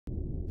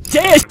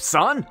Damn,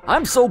 son,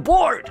 I'm so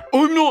bored.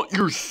 I'm not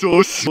your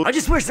sus. I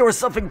just wish there was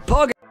something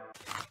bug.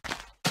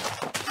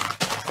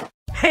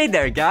 Hey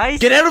there, guys.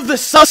 Get out of the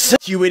sus,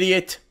 you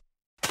idiot.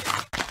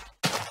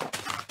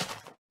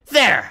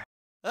 There.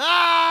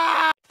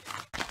 Ah!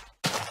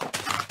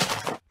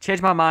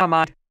 Change my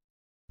mind.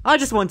 I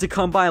just wanted to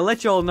come by and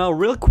let y'all know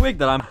real quick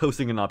that I'm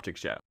hosting an object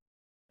show.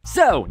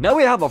 So, now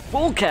we have a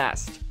full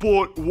cast.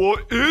 But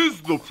what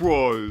is the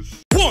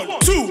prize? 1,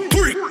 2,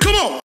 3, come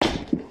on!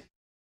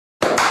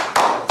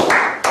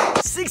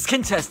 6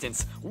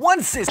 contestants,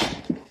 1 sister.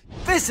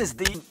 This is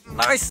the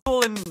nice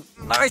and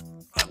nice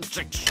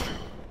object show.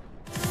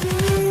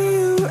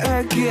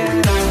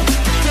 Again.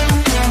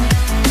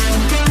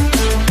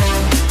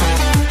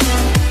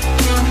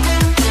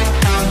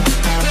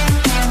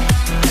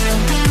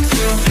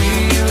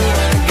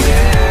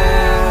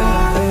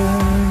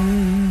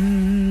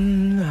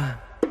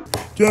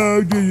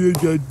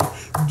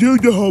 Do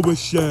the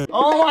homicide.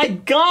 Oh my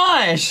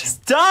gosh!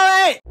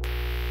 Stop it!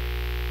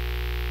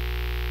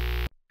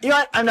 You know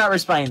what? I'm not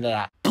responding to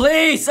that.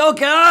 Please, oh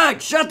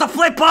god, shut the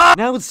flip up!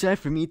 Now it's time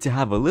for me to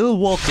have a little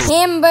walk around.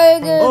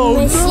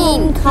 Hamburger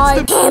machine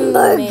card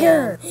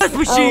hamburger. This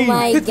machine! Oh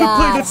my It's been god,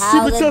 playing that how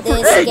stupid did stuff for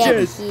this get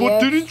ages. here? But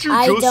didn't you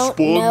I just don't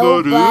spawn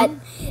know, that but in?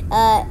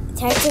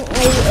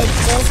 technically it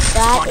just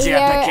got Fuck here.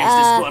 yeah, that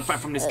can't disqualify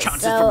from this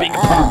contest for being a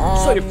punk.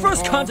 So your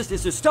first contest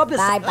is to stop this.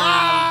 Bye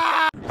bye.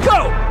 Go!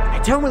 I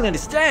don't really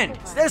understand.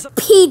 There's a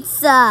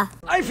Pizza.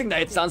 I think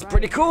that sounds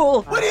pretty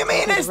cool. What do you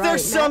mean? Is there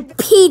some?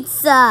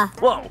 Pizza.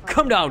 Whoa,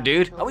 calm down,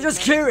 dude. I was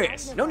just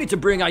curious. No need to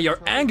bring out your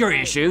anger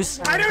issues.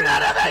 I do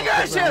not have anger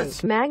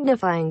issues.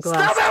 Magnifying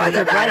glass. Stop it with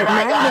the bright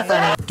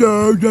magnifying.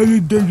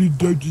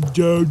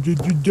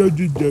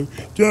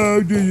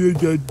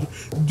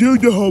 Do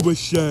the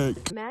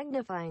homicide.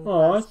 Magnifying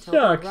Aw, glass. tilted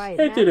shucks, right.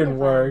 it didn't Magnifying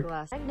work.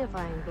 glass.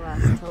 Magnifying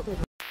glass tilted.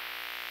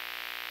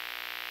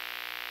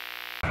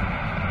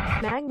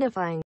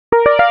 Magnifying.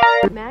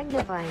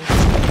 Magnifying.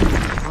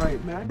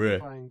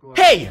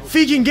 Hey,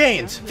 vegan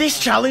gains! This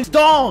challenge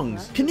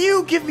dongs! Can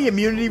you give me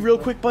immunity real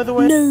quick, by the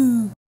way?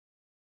 No.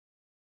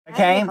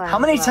 Okay, how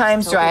many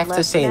times do I have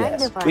to say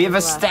this? We have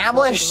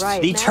established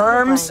the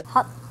terms.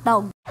 Hot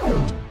dog.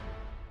 Oh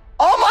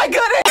my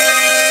goodness!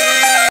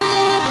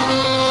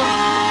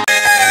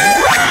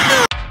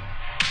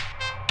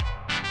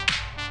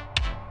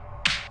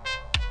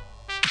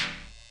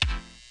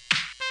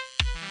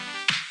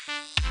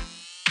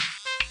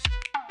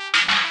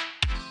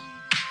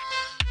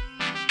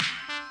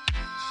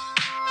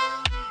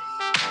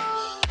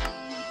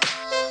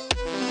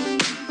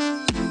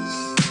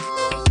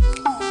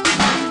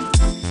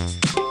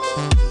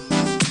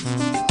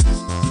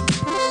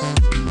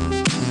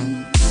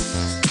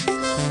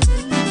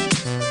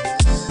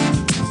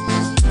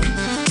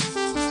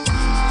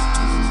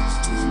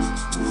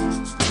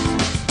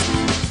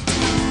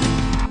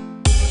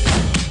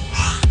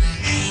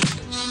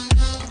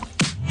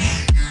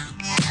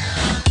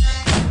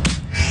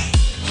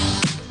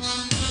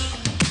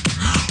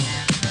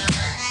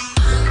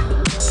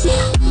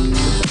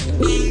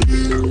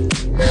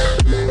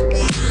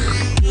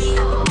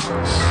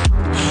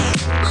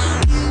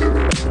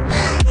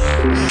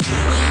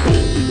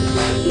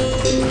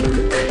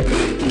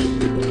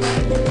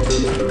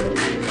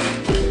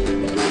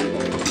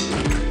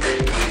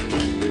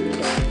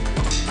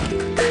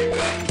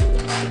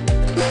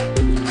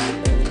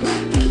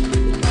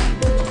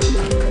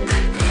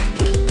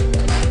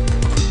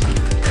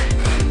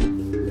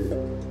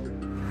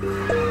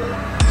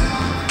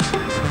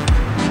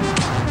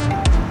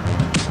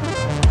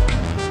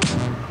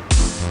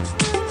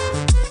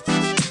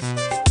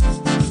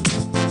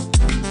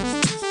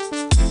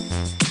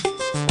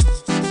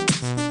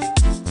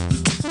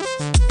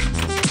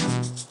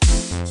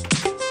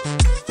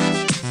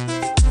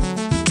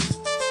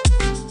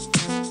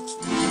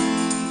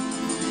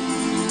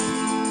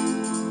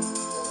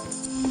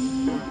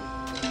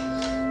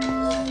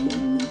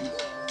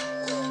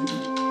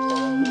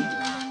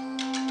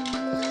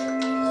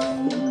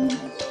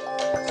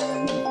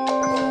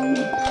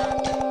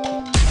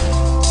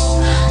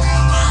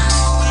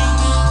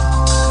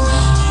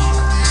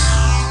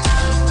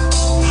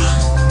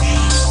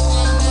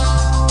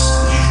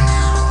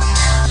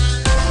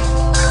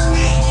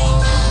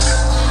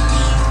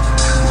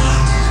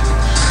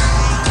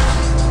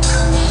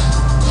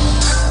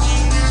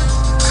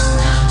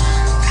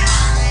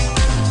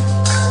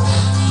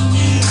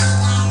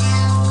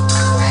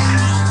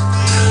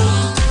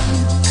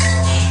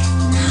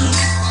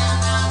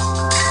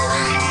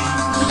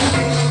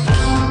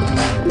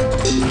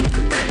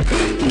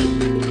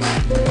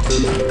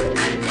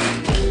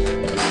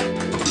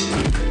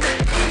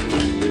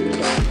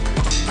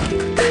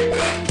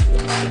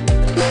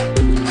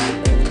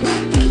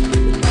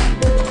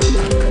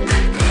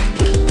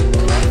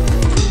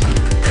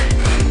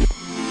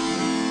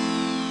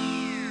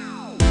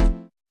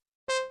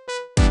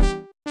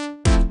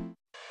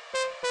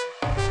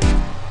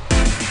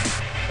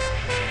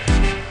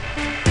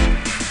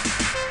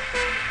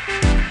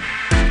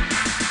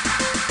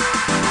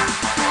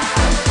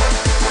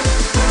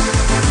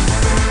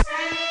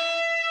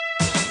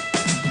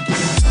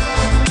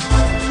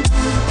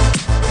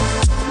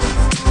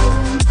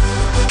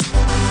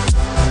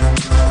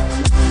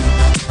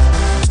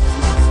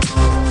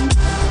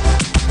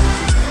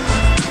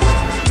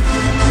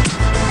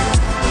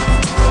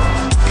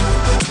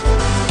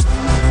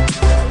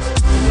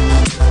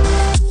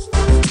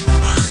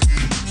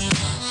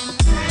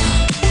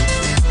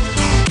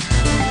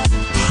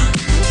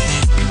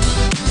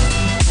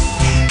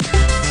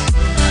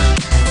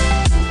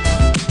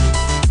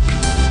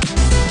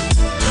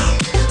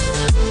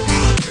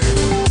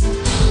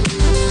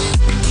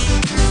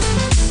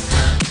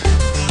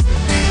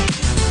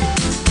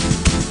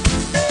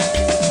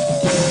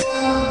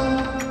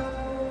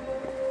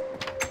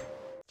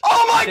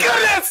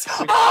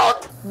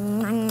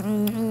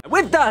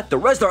 that, the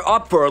rest are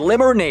up for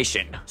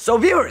elimination. So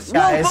viewers,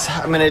 Guys,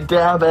 I'm gonna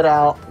dab it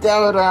out.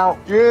 Dab it out.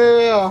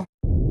 Yeah.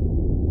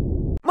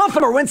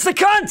 Muffimer wins the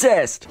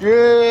contest!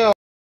 Yeah.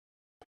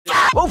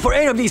 Vote for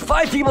any of these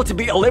 5 people to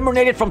be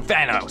eliminated from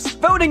Thanos.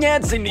 Voting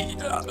ends in...